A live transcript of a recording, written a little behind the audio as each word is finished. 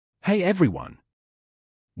Hey everyone!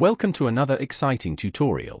 Welcome to another exciting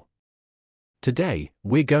tutorial. Today,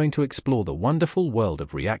 we're going to explore the wonderful world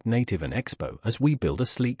of React Native and Expo as we build a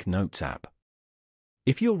sleek Notes app.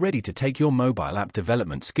 If you're ready to take your mobile app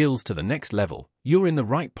development skills to the next level, you're in the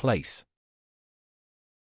right place.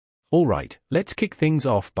 Alright, let's kick things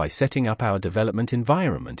off by setting up our development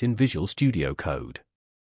environment in Visual Studio Code.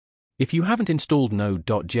 If you haven't installed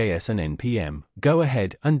Node.js and npm, go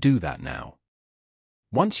ahead and do that now.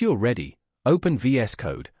 Once you're ready, open VS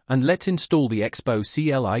Code, and let's install the Expo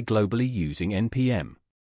CLI globally using npm.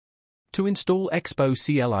 To install Expo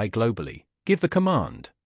CLI globally, give the command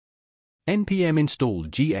npm install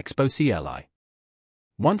gexpo CLI.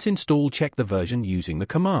 Once installed, check the version using the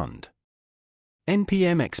command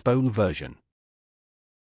npm expo version.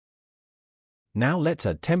 Now let's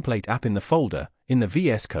add template app in the folder. In the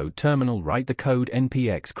VS Code terminal, write the code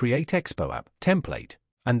npx create expo app template,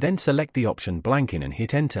 and then select the option blank-in and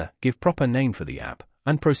hit enter, give proper name for the app,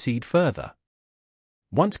 and proceed further.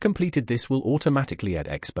 Once completed, this will automatically add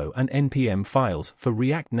Expo and npm files for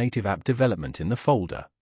React Native app development in the folder.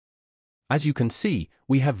 As you can see,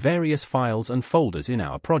 we have various files and folders in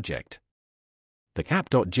our project. The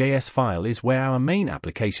App.js file is where our main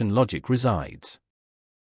application logic resides.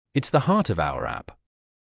 It's the heart of our app.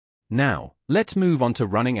 Now, let's move on to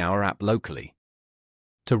running our app locally.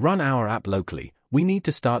 To run our app locally, we need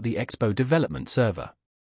to start the Expo development server.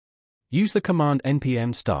 Use the command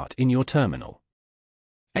npm start in your terminal.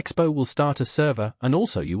 Expo will start a server, and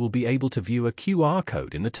also you will be able to view a QR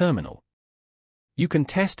code in the terminal. You can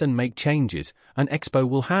test and make changes, and Expo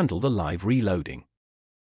will handle the live reloading.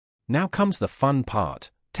 Now comes the fun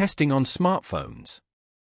part, testing on smartphones.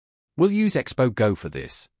 We'll use Expo Go for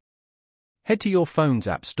this. Head to your phone's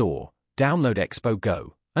app store, download Expo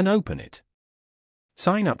Go, and open it.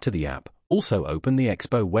 Sign up to the app. Also open the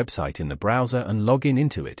Expo website in the browser and log in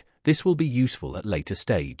into it. This will be useful at later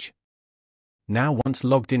stage. Now once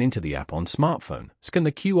logged in into the app on smartphone, scan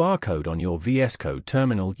the QR code on your VS Code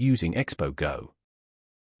terminal using Expo Go.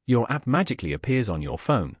 Your app magically appears on your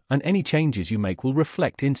phone, and any changes you make will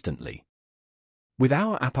reflect instantly. With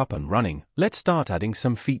our app up and running, let's start adding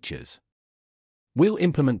some features. We'll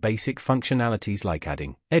implement basic functionalities like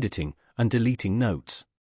adding, editing, and deleting notes.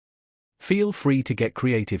 Feel free to get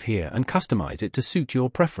creative here and customize it to suit your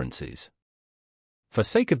preferences. For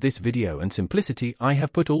sake of this video and simplicity, I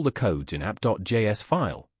have put all the codes in App.js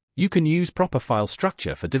file. You can use proper file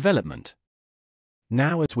structure for development.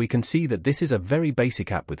 Now as we can see that this is a very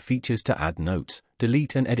basic app with features to add notes,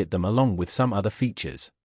 delete and edit them along with some other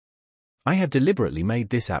features. I have deliberately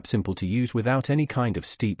made this app simple to use without any kind of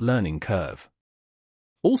steep learning curve.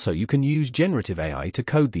 Also, you can use generative AI to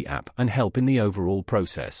code the app and help in the overall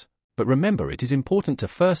process. But remember, it is important to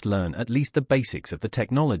first learn at least the basics of the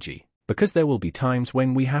technology, because there will be times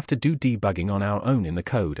when we have to do debugging on our own in the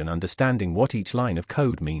code, and understanding what each line of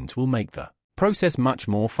code means will make the process much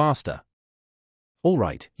more faster.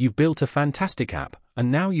 Alright, you've built a fantastic app, and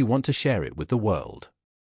now you want to share it with the world.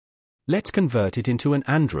 Let's convert it into an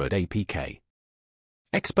Android APK.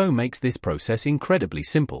 Expo makes this process incredibly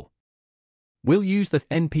simple. We'll use the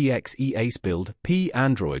npx eace build p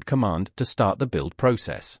android command to start the build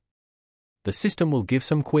process. The system will give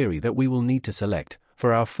some query that we will need to select.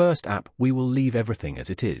 For our first app, we will leave everything as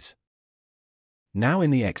it is. Now in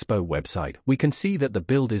the Expo website, we can see that the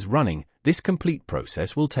build is running. This complete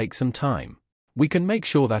process will take some time. We can make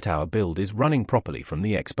sure that our build is running properly from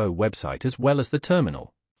the Expo website as well as the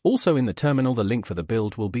terminal. Also in the terminal, the link for the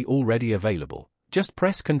build will be already available. Just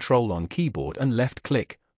press Ctrl on keyboard and left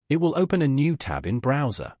click. It will open a new tab in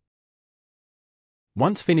browser.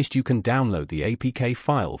 Once finished, you can download the APK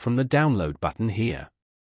file from the download button here.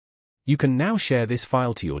 You can now share this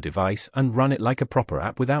file to your device and run it like a proper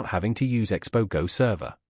app without having to use Expo Go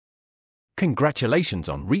server. Congratulations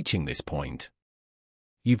on reaching this point.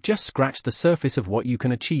 You've just scratched the surface of what you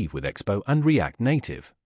can achieve with Expo and React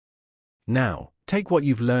Native. Now, take what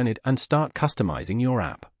you've learned and start customizing your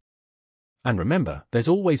app. And remember, there's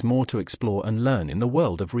always more to explore and learn in the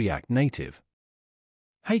world of React Native.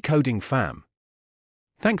 Hey coding fam!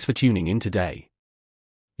 Thanks for tuning in today.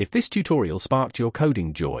 If this tutorial sparked your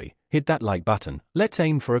coding joy, hit that like button. Let's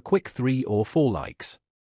aim for a quick 3 or 4 likes.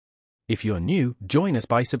 If you're new, join us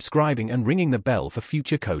by subscribing and ringing the bell for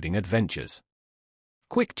future coding adventures.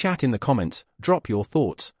 Quick chat in the comments, drop your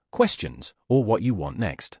thoughts, questions, or what you want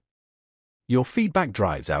next. Your feedback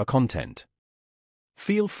drives our content.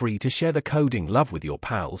 Feel free to share the coding love with your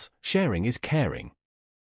pals. Sharing is caring.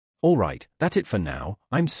 Alright, that's it for now.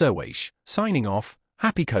 I'm Sarvesh, signing off.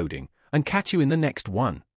 Happy coding, and catch you in the next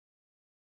one.